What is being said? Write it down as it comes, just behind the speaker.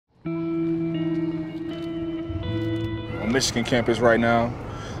on Michigan campus right now,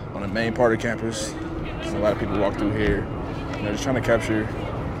 on the main part of campus. There's a lot of people walk through here. You know, just trying to capture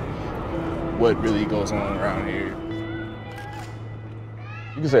what really goes on around here.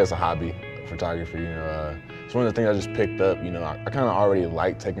 You can say it's a hobby, photography. You know, it's one of the things I just picked up. You know, I kind of already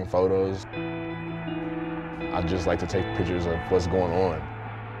like taking photos. I just like to take pictures of what's going on.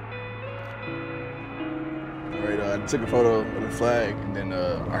 I took a photo of the flag, and then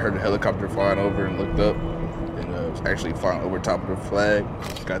I heard a helicopter flying over and looked up, and it was actually flying over top of the flag.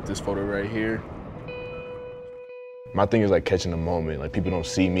 Got this photo right here. My thing is like catching the moment. Like people don't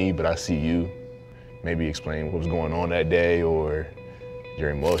see me, but I see you. Maybe explain what was going on that day or your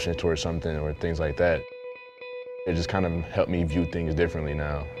emotion towards something or things like that. It just kind of helped me view things differently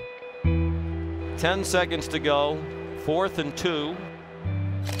now. 10 seconds to go, 4th and 2.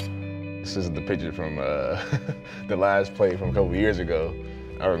 This is the picture from the last play from a couple years ago.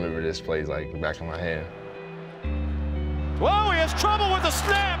 I remember this play like the back of my hand. Whoa, he has trouble with the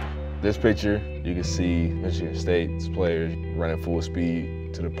snap! This picture, you can see Michigan State's players running full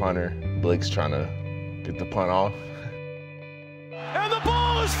speed to the punter. Blake's trying to get the punt off. And the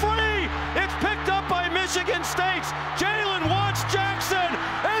ball is free! It's picked up by Michigan State's Jalen Watts-Jackson,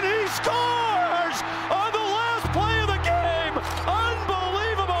 and he scores on the last play of the game!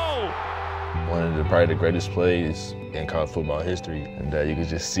 Unbelievable! One of probably the greatest plays in college football history, and you could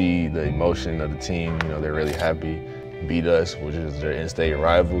just see the emotion of the team. You know, they're really happy. Beat us, which is their in-state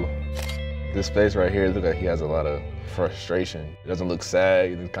rival. This face right here, look like he has a lot of frustration. He doesn't look sad,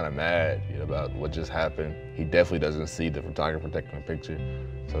 he looks kind of mad about what just happened. He definitely doesn't see the photographer taking the picture.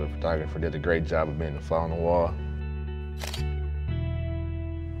 So the photographer did a great job of being the fly on the wall.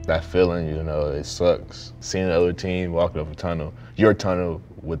 That feeling, you know, it sucks. Seeing the other team walk up a tunnel, your tunnel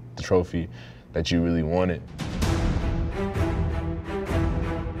with the trophy that you really wanted.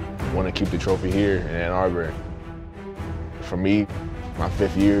 Want to keep the trophy here in Ann Arbor. For me, my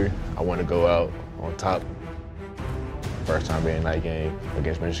 5th year, I want to go out on top. First time being a night game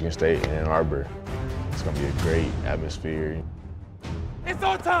against Michigan State in Ann Arbor. It's going to be a great atmosphere. It's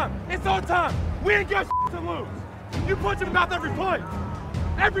on time! It's on time! We ain't got to lose! You punch them about every play!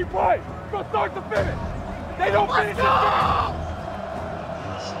 Every play! From start to finish! They don't finish this game!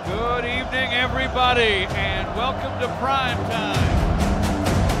 Good evening, everybody, and welcome to Prime Time.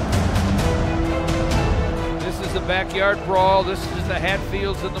 This is the backyard brawl. This is the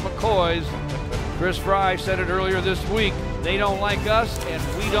Hatfields and the McCoys. Chris Fry said it earlier this week. They don't like us, and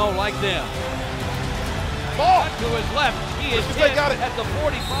we don't like them. Ball to his left. He is hit at the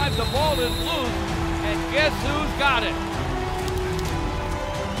 45. The ball is loose, and guess who's got it?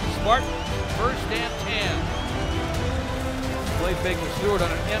 Spartan, 1st and 10. Play fake with Stewart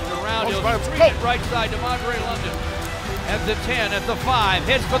on an end around. He'll screen it right side to Mondre London. At the 10, at the 5,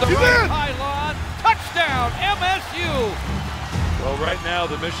 hits for the right pylon. Touchdown, MSU! Well, right now,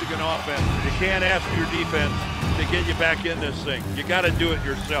 the Michigan offense, you can't ask your defense to get you back in this thing. You got to do it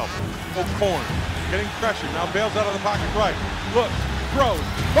yourself. Corn, getting pressure, now bails out of the pocket right. Look, throws,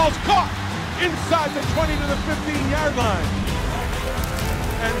 ball's caught inside the 20 to the 15-yard line.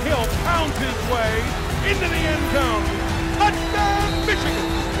 And Hill pounds his way into the end zone. Touchdown, Michigan!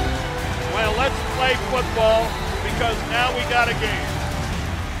 Well, let's play football because now we got a game.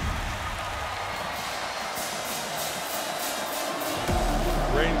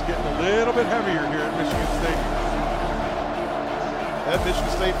 Rain's getting a little bit heavier here at Michigan State. That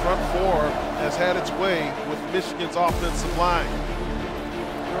Michigan State front four has had its way with Michigan's offensive line.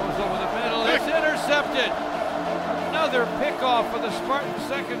 Throws over the middle, it's intercepted. Another pickoff for the Spartan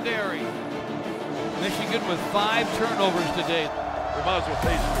secondary. Michigan with 5 turnovers today. We might as well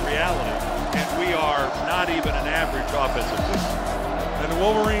face the reality, and we are not even an average offensive team. And the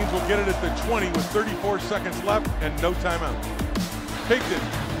Wolverines will get it at the 20 with 34 seconds left and no timeout. Pigton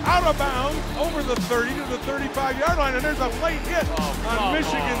out of bounds over the 30 to the 35-yard line, and there's a late hit on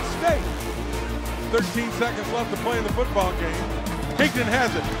Michigan State. 13 seconds left to play in the football game. Pigton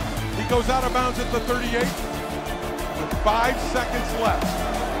has it. He goes out of bounds at the 38 with 5 seconds left.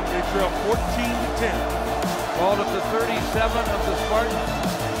 They trail 14-10. Ball at the 37 of the Spartans.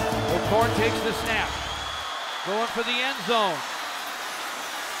 O'Korn takes the snap. Going for the end zone.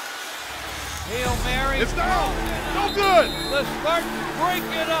 Hail Mary. It's down. No good. The Spartans break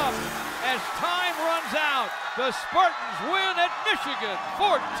it up as time runs out. The Spartans win at Michigan,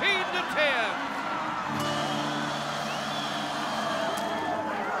 14-10.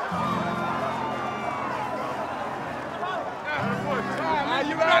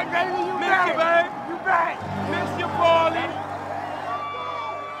 You back, baby? You back, babe? You back?